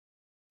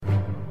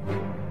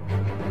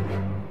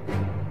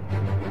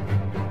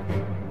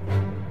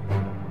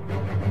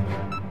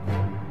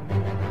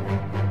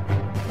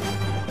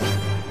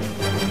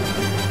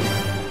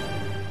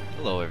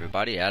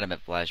everybody, Adam at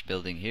Flash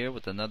Building here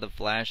with another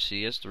Flash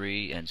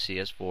CS3 and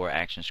CS4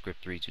 ActionScript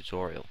 3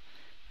 tutorial.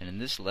 And in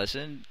this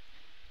lesson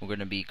we're going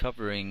to be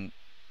covering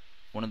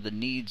one of the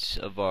needs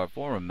of our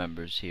forum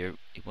members here.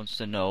 He wants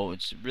to know,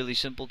 it's really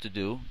simple to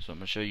do, so I'm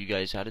going to show you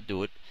guys how to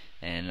do it.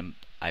 And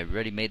I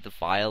already made the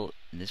file.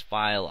 In this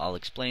file, I'll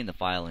explain the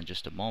file in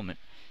just a moment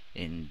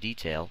in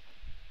detail,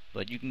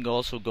 but you can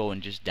also go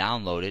and just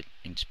download it,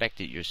 inspect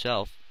it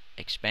yourself,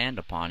 expand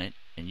upon it,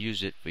 and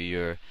use it for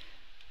your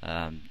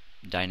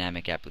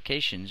dynamic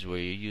applications where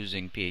you're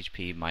using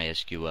PHP,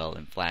 MySQL,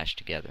 and Flash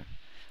together.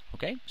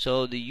 Okay,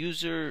 so the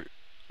user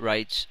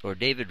writes, or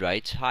David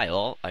writes, "Hi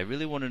all, I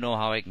really want to know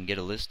how I can get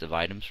a list of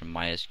items from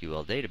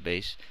MySQL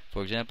database.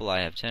 For example,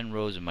 I have 10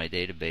 rows in my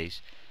database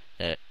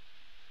that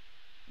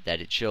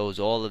it shows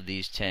all of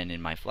these 10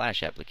 in my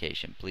Flash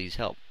application. Please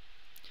help."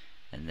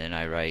 And then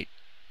I write,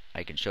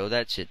 "I can show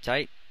that, sit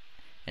tight."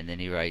 And then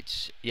he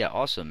writes, "Yeah,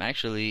 awesome.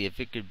 Actually, if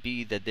it could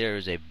be that there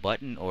is a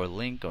button or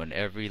link on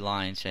every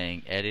line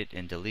saying edit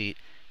and delete,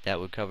 that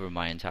would cover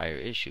my entire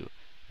issue."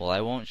 Well, I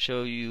won't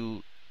show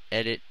you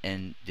edit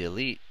and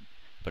delete,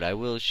 but I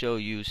will show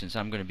you, since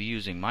I'm going to be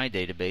using my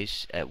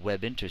database at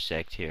Web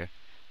Intersect here,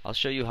 I'll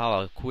show you how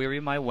I'll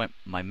query my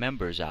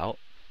members out,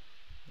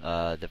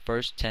 the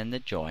first 10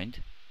 that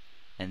joined,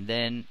 and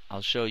then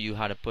I'll show you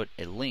how to put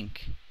a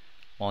link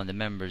on the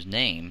member's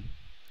name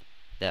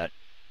that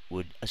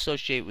would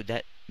associate with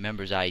that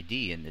member's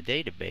ID in the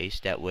database.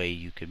 That way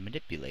you can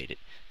manipulate it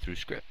through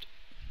script.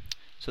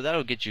 So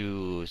that'll get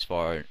you as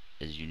far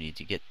as you need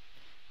to get.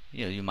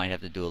 You might have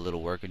to do a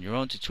little work on your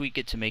own to tweak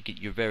it to make it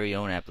your very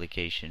own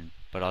application,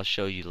 but I'll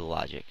show you the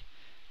logic.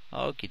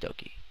 Okie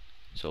dokie.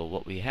 So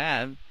what we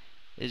have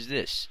is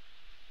this.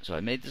 So I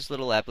made this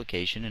little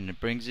application, and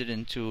it brings it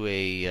into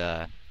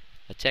a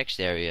text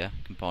area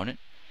component,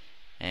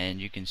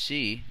 and you can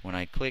see when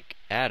I click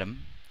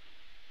Adam,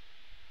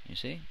 you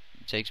see,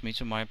 it takes me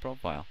to my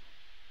profile.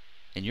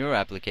 In your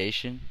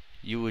application,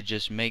 you would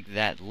just make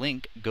that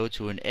link go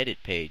to an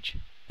edit page,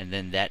 and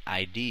then that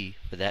ID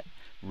for that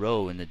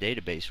row in the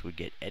database would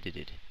get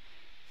edited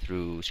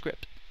through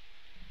script.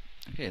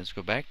 Okay, let's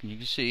go back, and you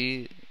can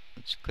see,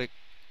 let's click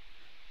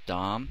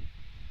DOM.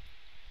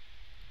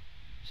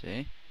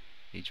 See,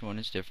 each one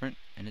is different,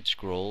 and it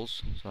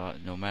scrolls, so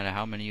no matter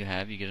how many you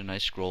have, you get a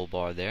nice scroll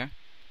bar there.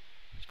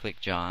 Let's click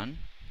John.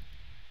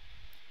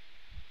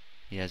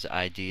 He has an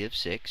ID of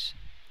 6.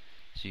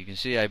 So you can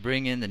see I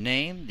bring in the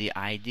name, the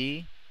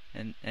ID,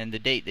 and the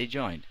date they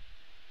joined.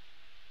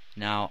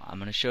 Now I'm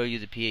going to show you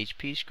the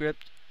PHP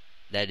script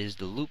that is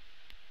the loop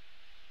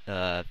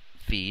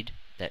feed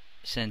that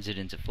sends it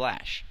into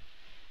Flash,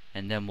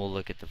 and then we'll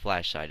look at the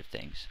Flash side of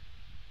things.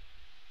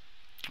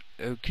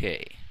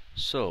 Okay,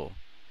 so,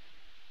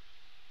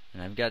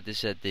 and I've got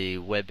this at the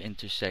Web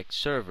Intersect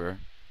server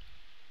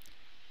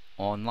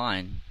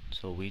online,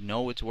 so we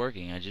know it's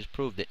working. I just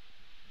proved it.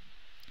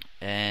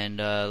 And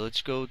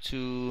let's go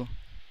to,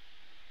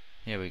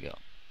 here we go.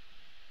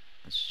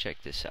 Let's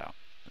check this out.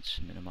 Let's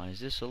minimize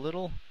this a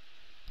little.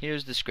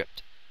 Here's the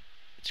script.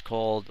 It's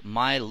called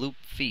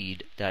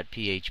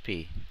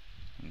myloopfeed.php.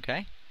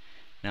 Okay?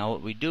 Now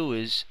what we do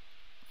is,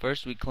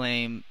 first we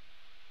claim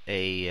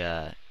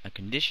a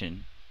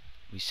condition.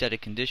 We set a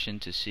condition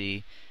to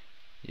see,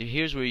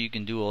 here's where you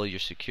can do all your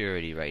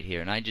security right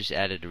here, and I just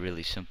added a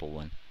really simple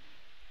one,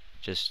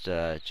 just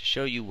to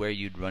show you where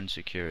you'd run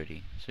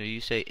security. So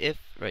you say if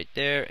right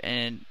there,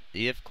 and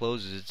the if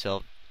closes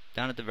itself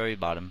down at the very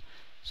bottom.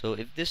 So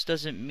if this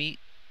doesn't meet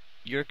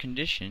your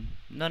condition,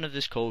 none of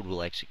this code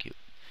will execute.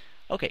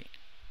 Okay,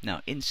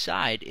 now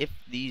inside, if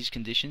these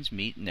conditions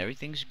meet and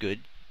everything's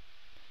good,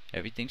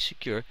 everything's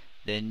secure,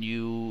 then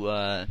you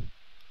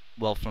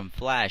well, from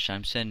Flash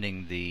I'm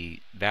sending the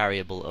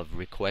variable of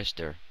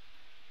requester,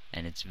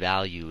 and its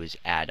value is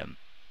Adam.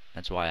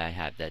 That's why I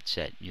have that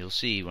set. You'll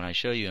see when I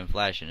show you in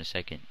Flash in a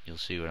second, you'll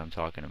see what I'm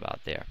talking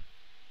about there.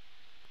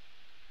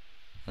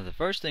 Now the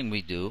first thing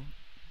we do,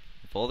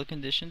 if all the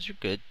conditions are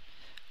good,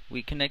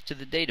 we connect to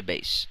the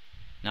database.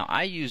 Now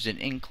I use an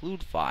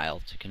include file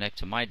to connect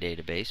to my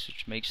database,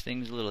 which makes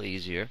things a little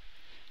easier.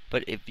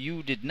 But if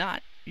you did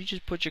not, you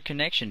just put your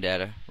connection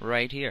data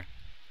right here.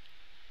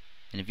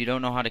 And if you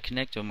don't know how to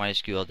connect to a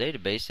MySQL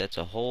database, that's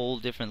a whole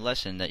different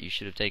lesson that you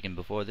should have taken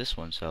before this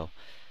one. So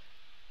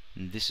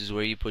this is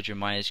where you put your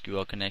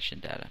MySQL connection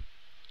data.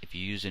 If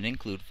you use an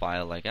include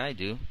file like I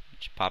do,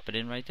 just pop it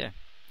in right there.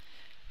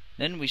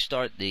 Then we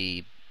start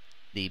the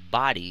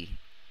body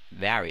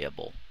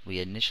variable. We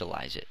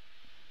initialize it.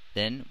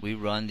 Then we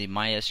run the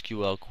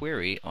MySQL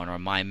query on our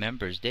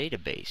MyMembers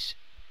database.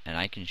 And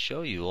I can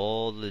show you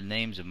all the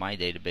names of my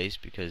database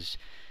because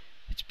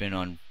it's been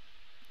on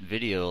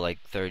video like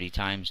 30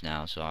 times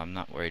now, so I'm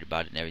not worried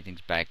about it, and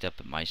everything's backed up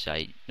at my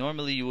site.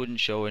 Normally you wouldn't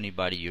show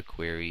anybody your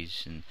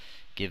queries and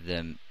give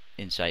them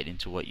insight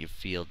into what your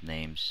field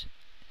names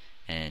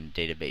and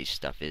database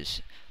stuff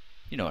is.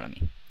 You know what I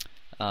mean.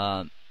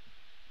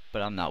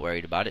 But I'm not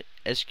worried about it.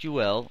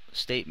 SQL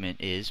statement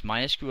is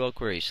MySQL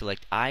query,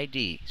 select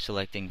ID,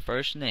 selecting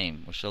first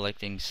name, or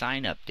selecting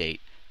sign up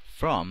date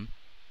from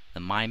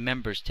the My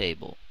Members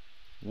table,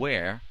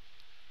 where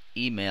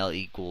email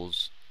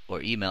equals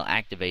or email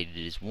activated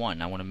is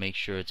 1. I want to make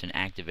sure it's an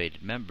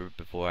activated member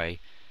before I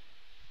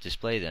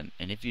display them.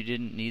 And if you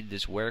didn't need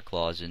this where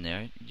clause in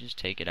there, you just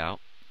take it out.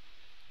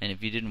 And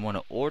if you didn't want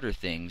to order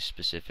things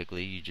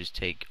specifically, you just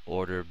take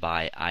order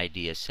by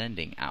ID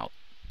ascending out.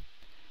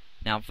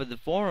 Now for the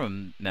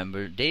forum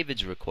member,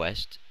 David's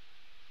request,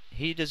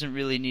 he doesn't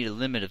really need a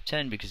limit of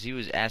 10 because he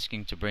was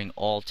asking to bring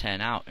all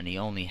 10 out and he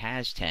only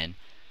has 10.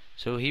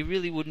 So he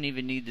really wouldn't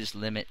even need this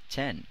limit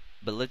 10.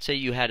 But let's say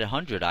you had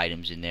 100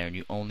 items in there and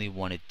you only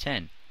wanted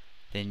 10.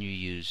 Then you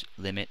use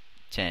limit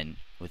 10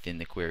 within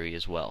the query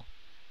as well.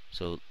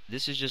 So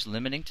this is just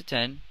limiting to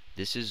 10.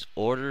 This is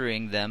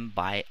ordering them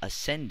by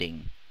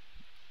ascending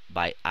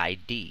by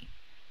ID.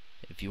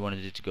 If you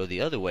wanted it to go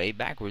the other way,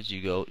 backwards,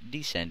 you go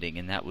descending,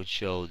 and that would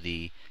show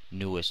the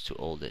newest to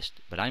oldest.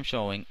 But I'm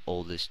showing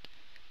oldest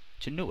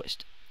to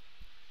newest.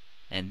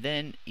 And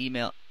then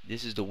email,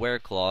 this is the where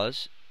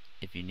clause.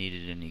 If you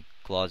needed any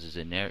clauses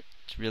in there,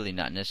 it's really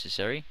not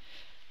necessary.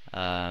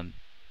 But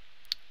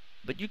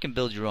you can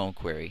build your own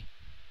query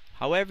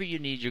however you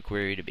need your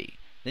query to be.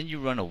 Then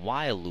you run a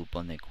while loop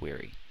on the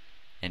query.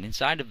 And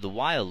inside of the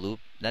while loop,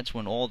 that's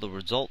when all the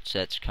result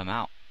sets come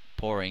out,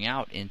 pouring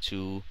out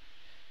into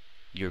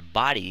your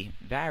body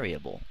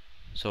variable.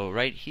 So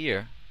right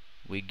here,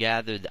 we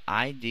gather the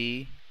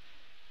ID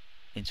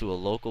into a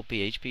local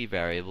PHP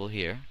variable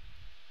here.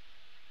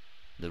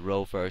 The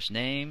row first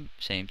name,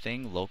 same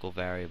thing, local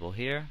variable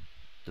here.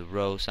 The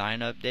row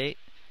sign up date,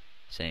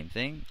 same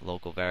thing,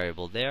 local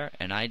variable there.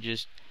 And I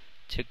just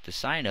took the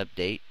sign up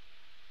date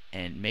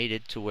and made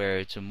it to where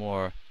it's a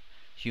more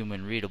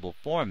human readable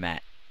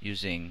format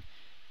using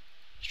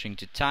string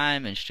to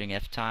time and string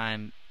f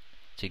time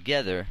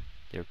together.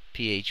 They're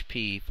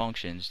PHP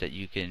functions that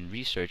you can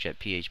research at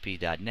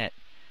php.net,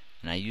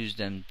 and I use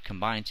them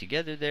combined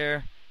together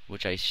there,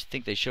 which I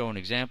think they show an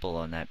example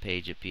on that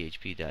page at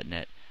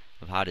php.net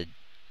of how to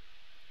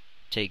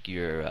take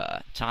your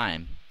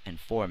time and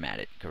format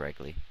it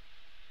correctly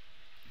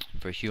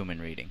for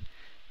human reading.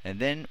 And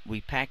then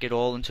we pack it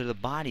all into the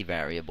body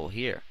variable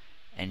here,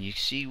 and you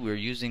see we're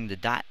using the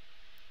dot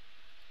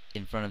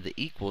in front of the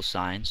equal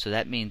sign, so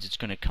that means it's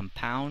going to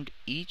compound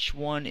each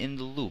one in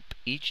the loop,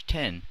 each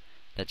 10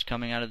 that's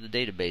coming out of the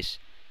database.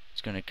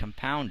 It's going to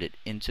compound it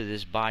into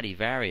this body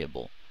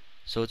variable.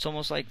 So it's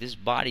almost like this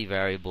body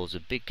variable is a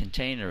big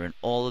container and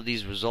all of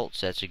these result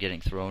sets are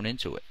getting thrown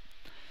into it.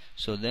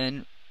 So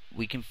then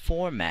we can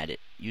format it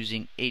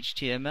using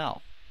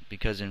HTML,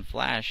 because in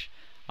Flash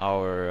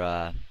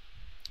our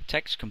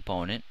text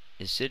component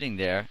is sitting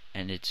there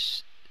and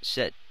it's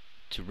set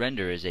to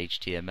render as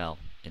HTML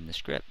in the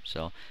script.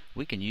 So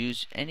we can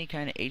use any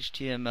kind of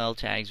HTML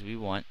tags we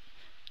want,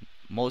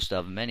 most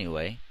of them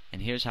anyway.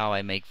 And here's how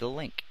I make the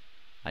link.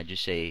 I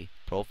just say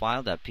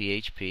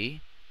profile.php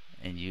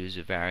and use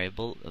a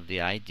variable of the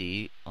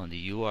ID on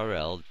the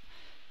URL.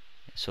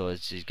 So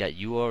it's got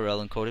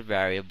URL encoded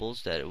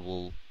variables that it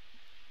will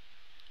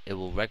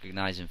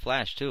recognize in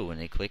Flash too. When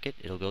they click it,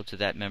 it'll go to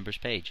that member's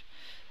page.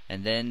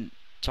 And then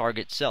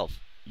target self.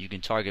 You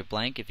can target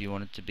blank if you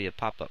want it to be a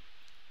pop-up.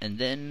 And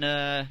then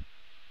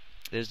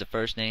there's the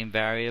first name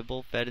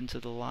variable fed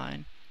into the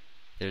line.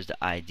 There's the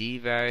ID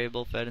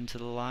variable fed into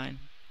the line.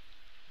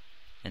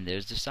 And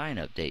there's the sign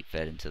up date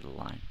fed into the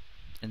line.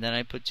 And then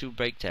I put 2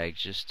 break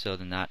tags just so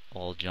they're not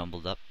all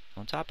jumbled up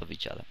on top of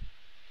each other.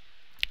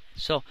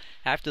 So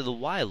after the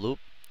while loop,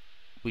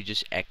 we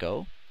just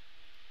echo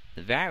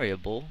the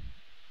variable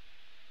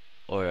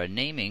or a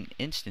naming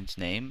instance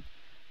name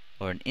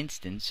or an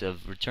instance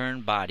of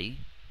return body,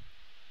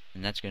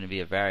 and that's going to be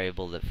a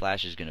variable that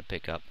Flash is going to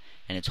pick up,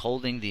 and it's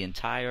holding the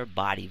entire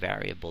body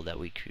variable that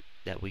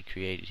we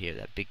created here,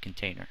 that big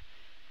container.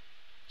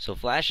 So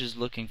Flash is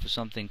looking for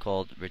something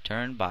called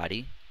return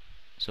body.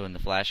 So in the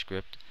Flash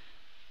script,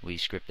 we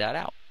script that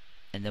out,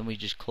 and then we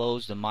just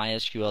close the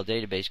MySQL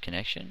database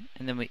connection,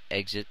 and then we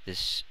exit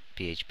this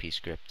PHP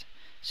script,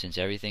 since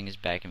everything is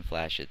back in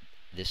Flash at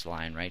this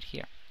line right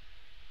here.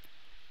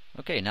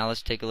 Okay, now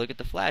let's take a look at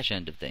the Flash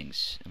end of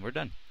things, and we're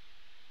done.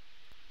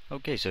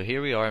 Okay, so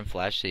here we are in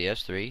Flash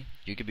CS3.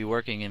 You could be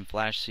working in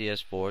Flash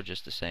CS4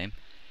 just the same.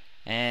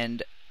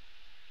 And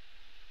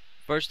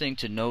first thing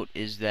to note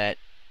is that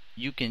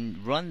you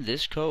can run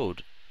this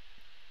code.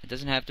 It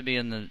doesn't have to be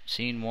in the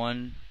scene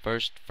 1,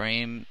 first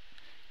frame,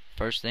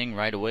 first thing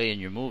right away in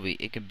your movie.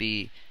 It could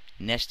be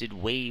nested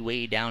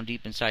way down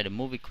deep inside of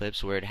movie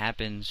clips where it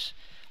happens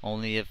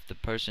only if the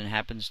person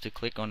happens to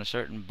click on a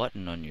certain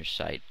button on your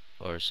site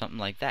or something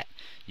like that.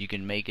 You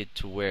can make it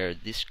to where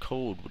this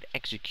code would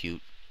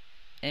execute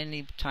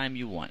any time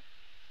you want.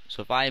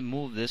 So if I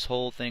move this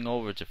whole thing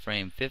over to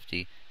frame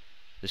 50,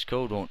 this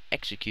code won't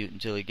execute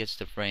until it gets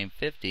to frame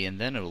 50, and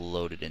then it'll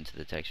load it into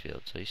the text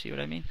field. So you see what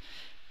I mean?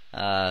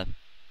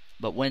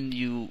 But when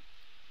you,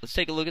 let's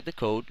take a look at the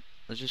code.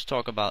 Let's just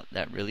talk about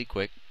that really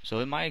quick. So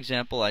in my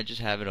example, I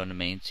just have it on the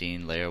main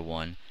scene, layer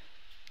 1,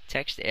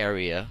 text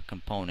area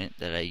component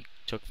that I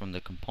took from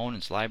the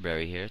components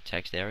library here,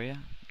 text area.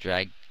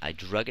 I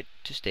drug it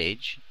to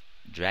stage,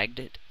 dragged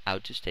it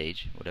out to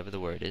stage, whatever the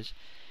word is.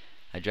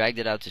 I dragged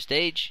it out to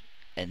stage,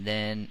 and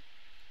then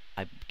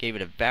I gave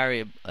it a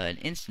variable, an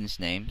instance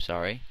name,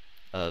 sorry,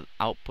 of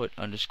output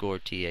underscore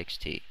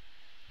txt.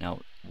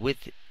 Now,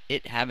 with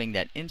it having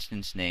that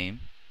instance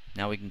name,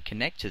 now we can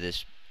connect to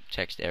this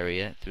text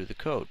area through the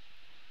code.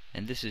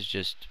 And this is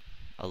just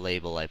a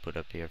label I put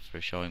up here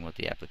for showing what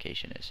the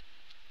application is.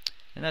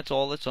 And that's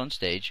all that's on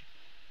stage.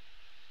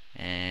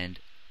 And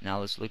now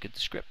let's look at the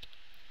script.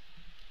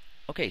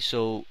 Okay,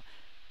 so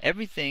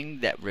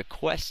everything that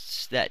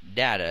requests that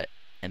data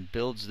and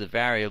builds the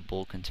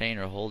variable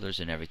container holders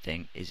and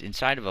everything is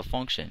inside of a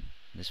function.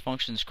 This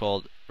function is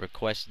called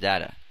request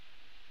data.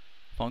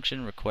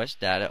 Function request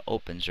data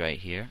opens right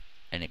here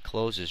and it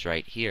closes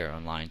right here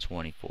on line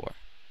 24.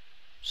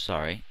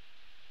 Sorry,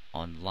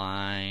 on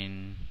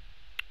line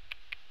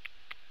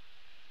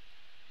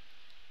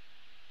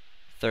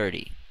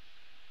 30.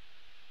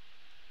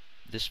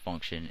 This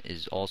function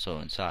is also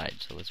inside,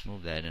 so let's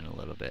move that in a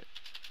little bit.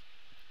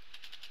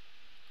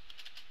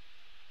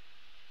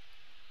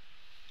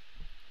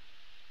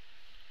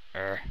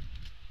 There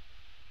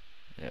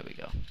we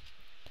go.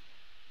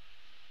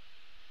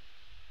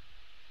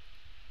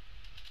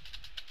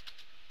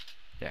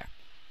 There.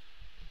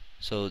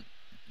 So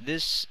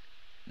there's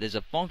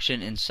a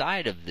function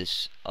inside of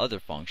this other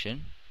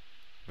function.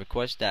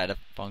 Request data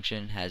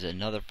function has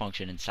another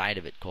function inside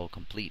of it called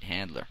complete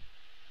handler.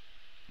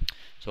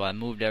 So I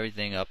moved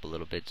everything up a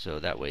little bit so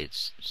that way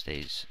it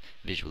stays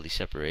visually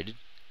separated.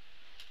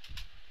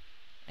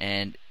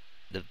 And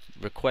the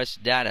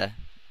request data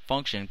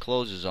function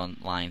closes on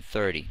line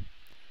 30.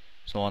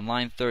 So on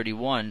line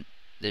 31,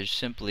 there's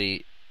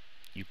simply,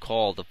 you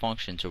call the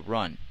function to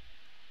run.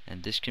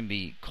 And this can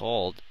be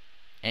called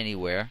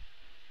anywhere.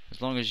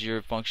 As long as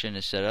your function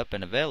is set up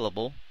and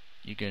available,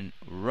 you can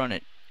run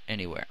it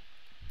anywhere.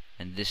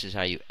 And this is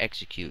how you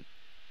execute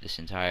this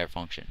entire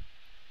function.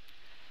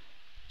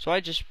 So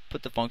I just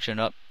put the function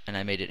up and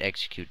I made it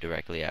execute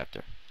directly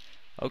after.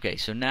 Okay,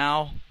 so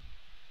now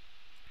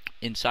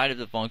inside of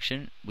the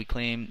function we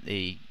claim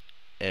a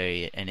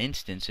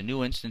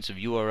new instance of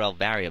URL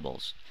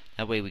variables.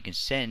 That way we can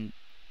send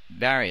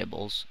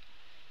variables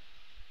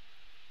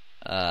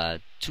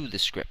to the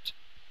script.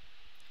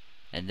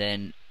 And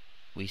then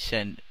we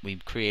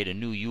create a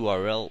new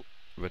URL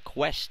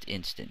request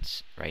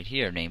instance right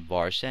here named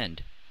var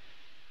send.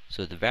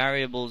 So the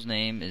variable's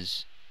name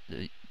is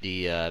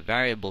the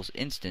variables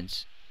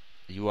instance,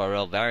 the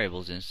URL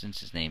variables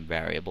instance is named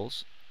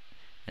variables,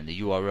 and the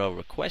URL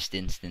request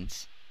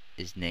instance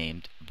is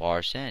named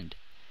var send.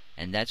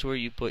 And that's where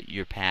you put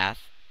your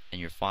path and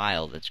your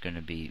file that's going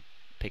to be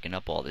picking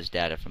up all this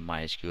data from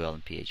MySQL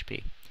and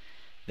PHP.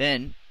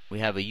 Then we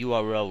have a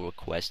URL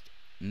request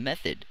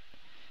method,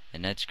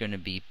 and that's going to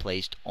be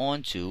placed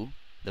onto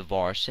the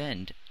var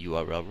send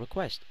URL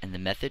request, and the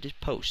method is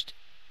post.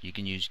 You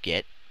can use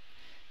get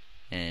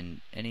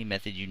and any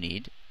method you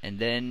need. And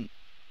then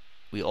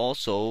we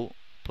also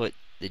put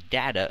the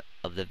data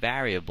of the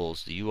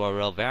variables, the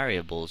URL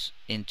variables,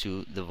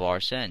 into the var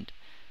send.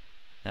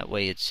 That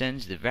way it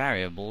sends the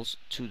variables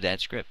to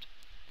that script.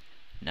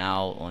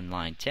 Now on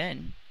line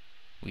 10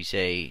 we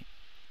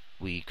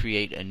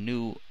create a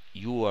new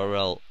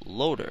URL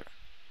loader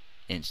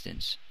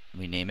instance.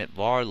 We name it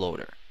var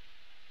loader,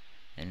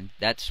 and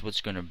that's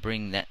what's going to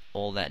bring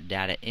all that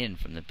data in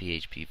from the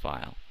PHP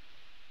file.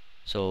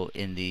 So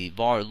in the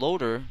var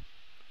loader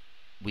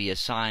we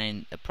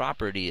assign a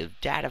property of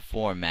data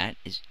format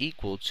is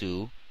equal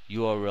to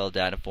URL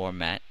data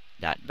format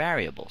dot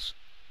variables.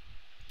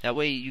 That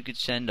way you could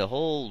send a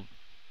whole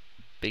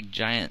big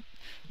giant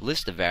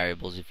list of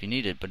variables if you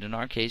need it, but in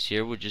our case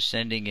here we're just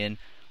sending in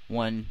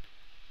one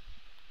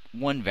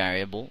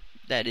variable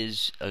that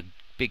is a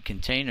big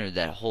container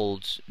that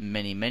holds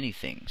many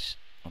things.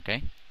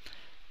 Okay,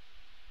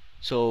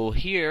 so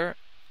here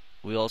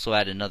we also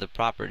add another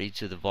property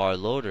to the var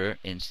loader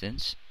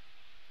instance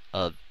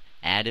of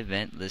add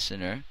event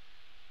listener.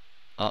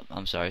 Oh,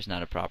 I'm sorry, it's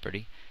not a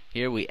property.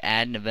 Here we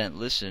add an event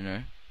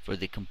listener for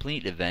the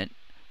complete event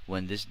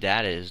when this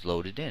data is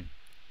loaded in.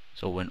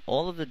 So when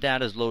all of the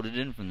data is loaded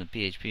in from the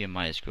PHP and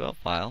MySQL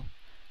file,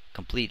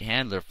 complete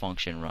handler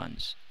function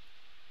runs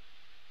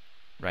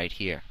right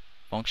here.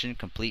 Function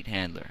complete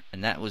handler,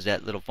 and that was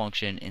that little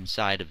function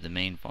inside of the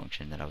main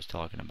function that I was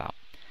talking about.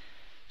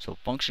 So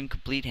function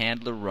complete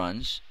handler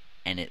runs,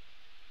 and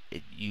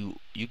you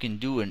can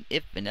do an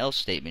if and else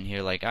statement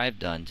here like I've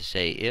done to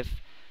say if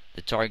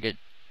the target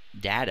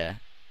data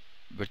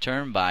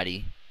return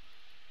body,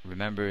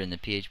 remember in the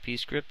PHP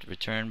script,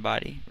 return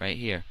body right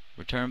here,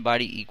 return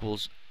body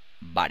equals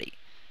body,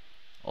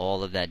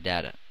 all of that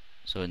data.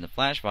 So in the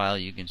Flash file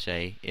you can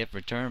say if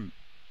return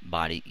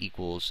body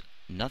equals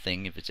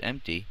nothing, if it's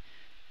empty,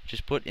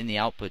 just put in the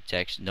output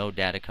text no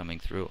data coming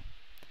through.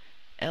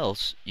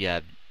 Else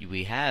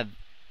we have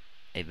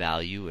a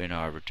value in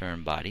our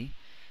return body,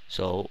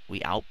 so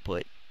we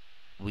output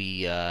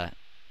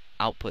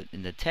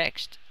in the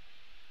text,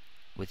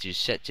 which is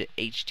set to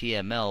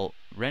HTML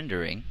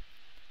rendering,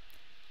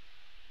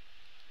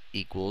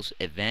 equals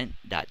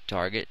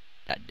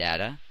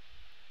event.target.data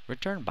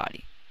return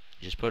body.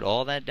 Just put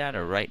all that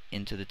data right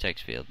into the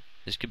text field.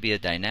 This could be a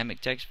dynamic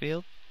text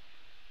field,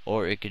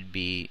 or it could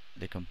be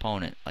the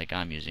component like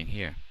I'm using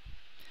here.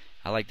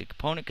 I like the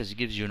component because it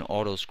gives you an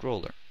auto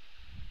scroller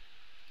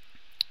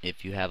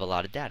if you have a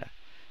lot of data.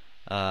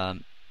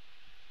 And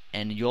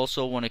you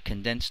also want to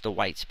condense the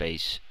white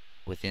space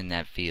within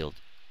that field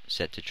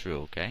set to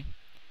true, okay?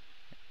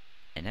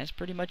 And that's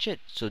pretty much it.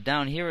 So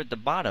down here at the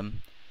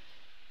bottom,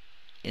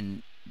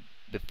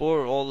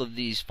 before all of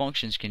these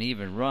functions can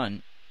even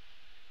run,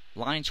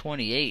 line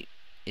 28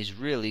 is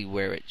really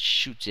where it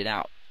shoots it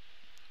out.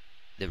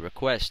 The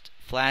request,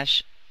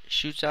 Flash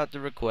shoots out the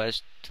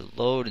request to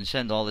load and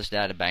send all this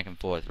data back and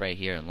forth right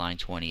here in line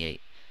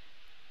 28.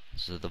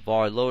 So the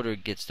var loader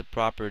gets the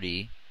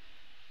property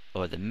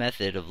or the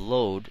method of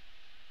load,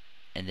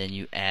 and then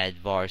you add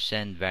var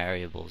send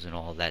variables and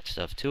all that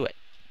stuff to it.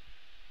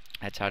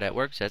 That's how that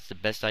works. That's the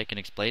best I can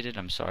explain it.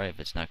 I'm sorry if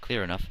it's not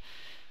clear enough.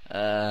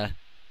 And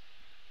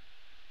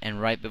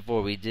right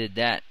before we did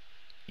that,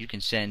 you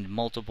can send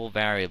multiple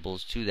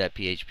variables to that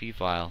PHP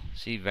file.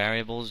 See,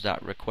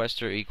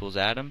 variables.requester equals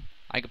Adam.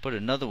 I could put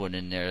another one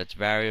in there. That's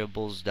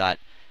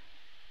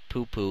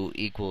variables.poopoo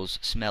equals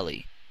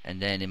smelly.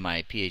 And then in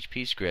my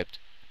PHP script,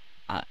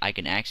 I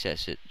can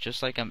access it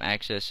just like I'm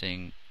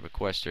accessing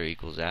requester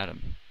equals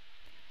Adam.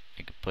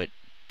 I could put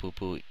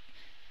poopoo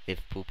if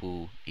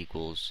poopoo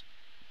equals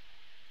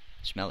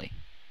smelly.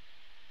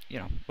 You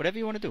know, whatever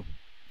you want to do.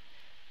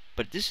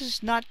 But this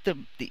is not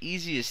the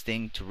easiest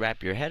thing to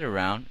wrap your head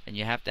around, and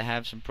you have to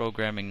have some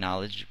programming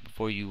knowledge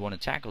before you want to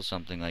tackle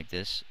something like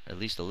this, at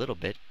least a little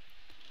bit.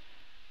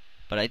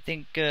 But I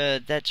think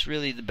that's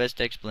really the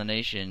best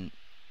explanation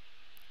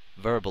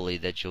verbally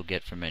that you'll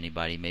get from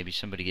anybody. Maybe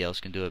somebody else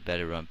can do it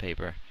better on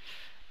paper.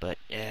 But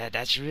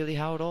that's really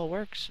how it all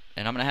works.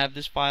 And I'm going to have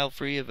this file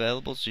free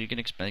available so you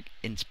can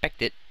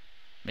inspect it,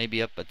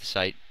 maybe up at the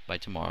site by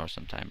tomorrow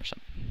sometime or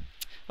something.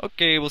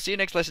 Okay, we'll see you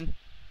next lesson.